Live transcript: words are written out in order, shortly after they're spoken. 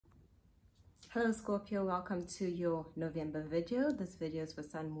Hello Scorpio, welcome to your November video. This video is for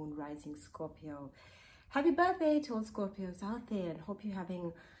Sun, Moon, Rising Scorpio. Happy birthday to all Scorpios out there, and hope you're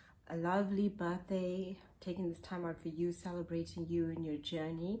having a lovely birthday, taking this time out for you, celebrating you and your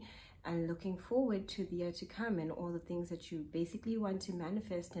journey, and looking forward to the year to come and all the things that you basically want to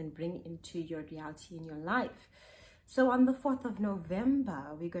manifest and bring into your reality in your life. So on the 4th of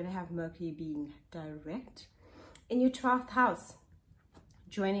November, we're going to have Mercury being direct in your 12th house,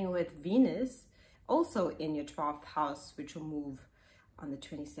 joining with Venus also in your 12th house, which will move on the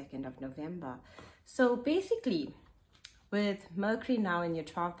 22nd of November. So basically, with Mercury now in your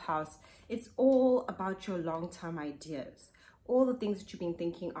 12th house, it's all about your long-term ideas, all the things that you've been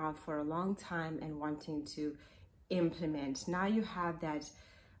thinking of for a long time and wanting to implement. Now you have that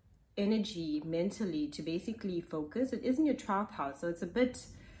energy mentally to basically focus. It is in your 12th house, so it's a bit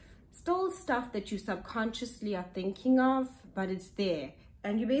still stuff that you subconsciously are thinking of, but it's there.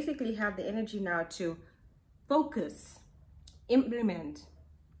 And you basically have the energy now to focus, implement,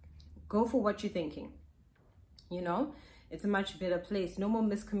 go for what you're thinking. You know, it's a much better place. No more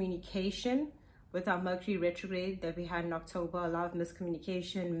miscommunication with our Mercury retrograde that we had in October. A lot of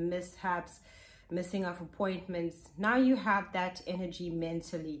miscommunication, mishaps, missing of appointments. Now you have that energy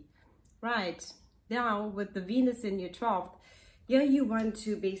mentally. Right. Now with the Venus in your 12th, yeah, you want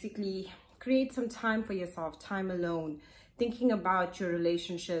to basically create some time for yourself, time alone, thinking about your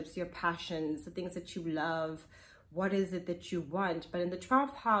relationships, your passions, the things that you love, what is it that you want. But in the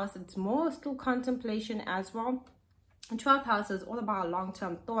 12th house, it's more still contemplation as well. The 12th house is all about our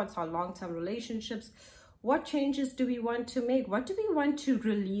long-term thoughts, our long-term relationships. What changes do we want to make? What do we want to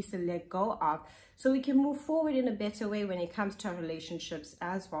release and let go of so we can move forward in a better way when it comes to our relationships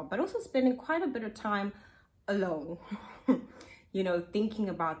as well? But also spending quite a bit of time alone, you know, thinking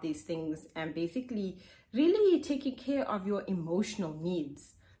about these things and basically really taking care of your emotional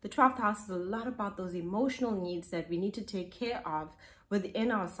needs. The 12th house is a lot about those emotional needs that we need to take care of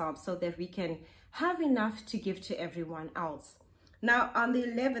within ourselves so that we can have enough to give to everyone else. Now on the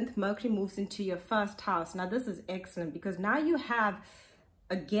 11th, Mercury moves into your first house. Now this is excellent because now you have,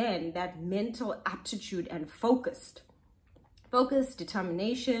 again, that mental aptitude and focus,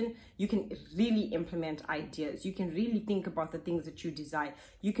 determination. You can really implement ideas. You can really think about the things that you desire.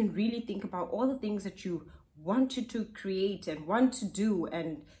 You can really think about all the things that you wanted to create and want to do,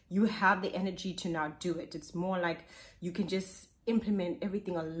 and you have the energy to now do it. It's more like you can just implement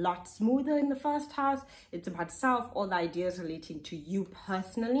everything a lot smoother in the first house. It's about self, all the ideas relating to you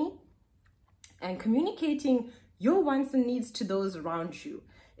personally, and communicating your wants and needs to those around you.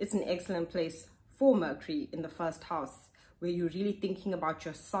 It's an excellent place for Mercury in the first house, where you're really thinking about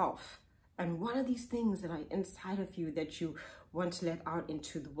yourself and what are these things that are inside of you that you want to let out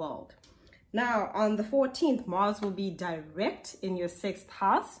into the world. Now on the 14th, Mars will be direct in your 6th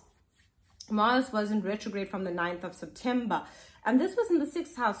house. Mars was in retrograde from the 9th of September, and this was in the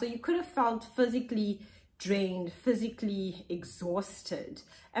 6th house, so you could have felt physically drained, physically exhausted,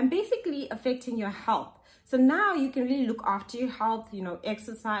 and basically affecting your health. So now you can really look after your health, you know,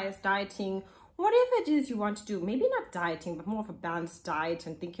 exercise, dieting, whatever it is you want to do. Maybe not dieting, but more of a balanced diet,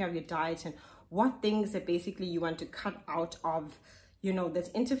 and thinking of your diet and what things that basically you want to cut out of, you know, that's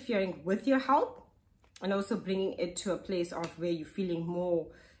interfering with your health, and also bringing it to a place of where you're feeling more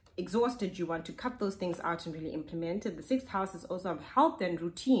exhausted. You want to cut those things out and really implement it. The 6th house is also of health and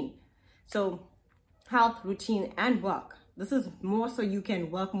routine. So health, routine, and work. This is more so you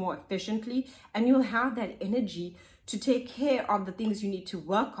can work more efficiently, and you'll have that energy to take care of the things you need to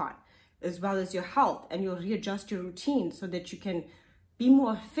work on, as well as your health, and you'll readjust your routine so that you can be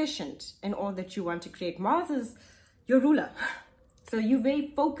more efficient in all that you want to create. Mars is your ruler, so you're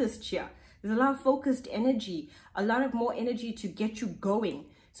very focused here. There's a lot of focused energy, a lot of more energy to get you going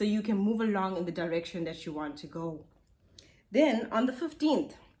so you can move along in the direction that you want to go. Then on the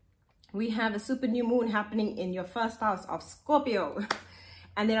 15th, we have a super new moon happening in your first house of Scorpio.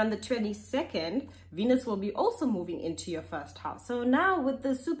 And then on the 22nd, Venus will be also moving into your first house. So now with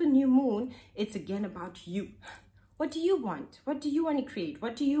the super new moon, it's again about you. What do you want? What do you want to create?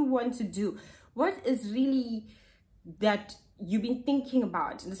 What do you want to do? What is really that you've been thinking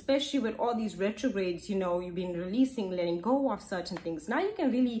about? And especially with all these retrogrades, you know, you've been releasing, letting go of certain things. Now you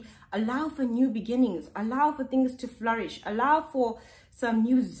can really allow for new beginnings, allow for things to flourish, allow for some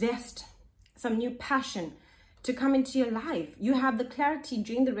new zest, some new passion to come into your life. You have the clarity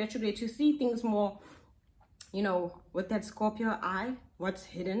during the retrograde to see things more, you know, with that Scorpio eye, what's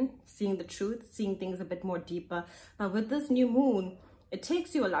hidden, seeing the truth, seeing things a bit more deeper. But with this new moon, it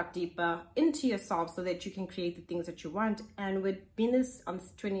takes you a lot deeper into yourself so that you can create the things that you want. And with Venus on the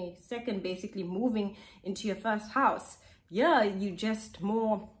 22nd basically moving into your first house, yeah, you just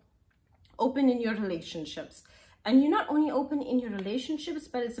more open in your relationships. And you're not only open in your relationships,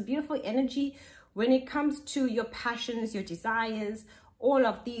 but it's a beautiful energy when it comes to your passions, your desires, all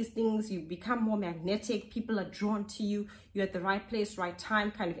of these things. You become more magnetic. People are drawn to you. You're at the right place, right time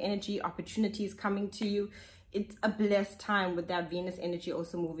kind of energy. Opportunities coming to you. It's a blessed time with that Venus energy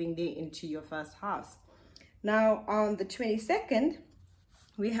also moving there into your first house. Now on the 22nd,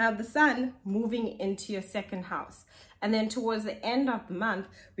 we have the sun moving into your second house. And then towards the end of the month,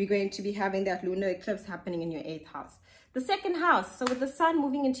 we're going to be having that lunar eclipse happening in your 8th house. The second house, so with the sun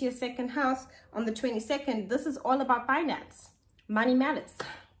moving into your second house on the 22nd, this is all about finance. Money matters.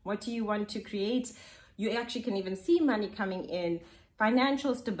 What do you want to create? You actually can even see money coming in,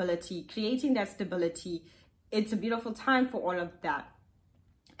 financial stability, creating that stability. It's a beautiful time for all of that.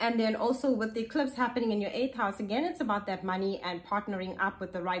 And then also with the eclipse happening in your 8th house, again, it's about that money and partnering up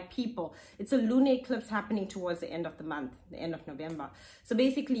with the right people. It's a lunar eclipse happening towards the end of the month, the end of November. So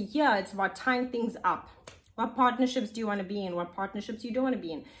basically, yeah, it's about tying things up. What partnerships do you want to be in? What partnerships you don't want to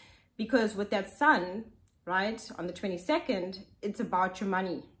be in? Because with that sun, right, on the 22nd, it's about your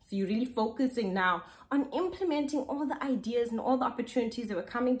money. So you're really focusing now on implementing all the ideas and all the opportunities that were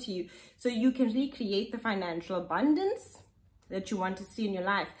coming to you so you can recreate the financial abundance that you want to see in your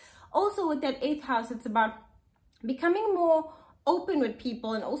life. Also with that 8th house, it's about becoming more open with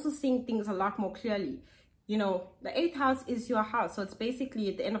people and also seeing things a lot more clearly. You know, the 8th house is your house. So it's basically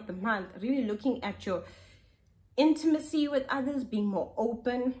at the end of the month, really looking at your intimacy with others, being more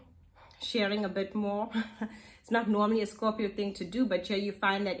open, sharing a bit more. It's not normally a Scorpio thing to do, but here you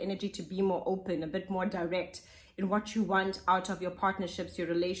find that energy to be more open, a bit more direct in what you want out of your partnerships, your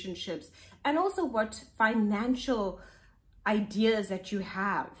relationships, and also what financial ideas that you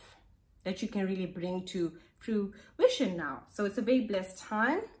have that you can really bring to fruition now. So it's a very blessed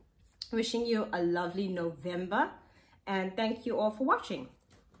time. Wishing you a lovely November, and thank you all for watching.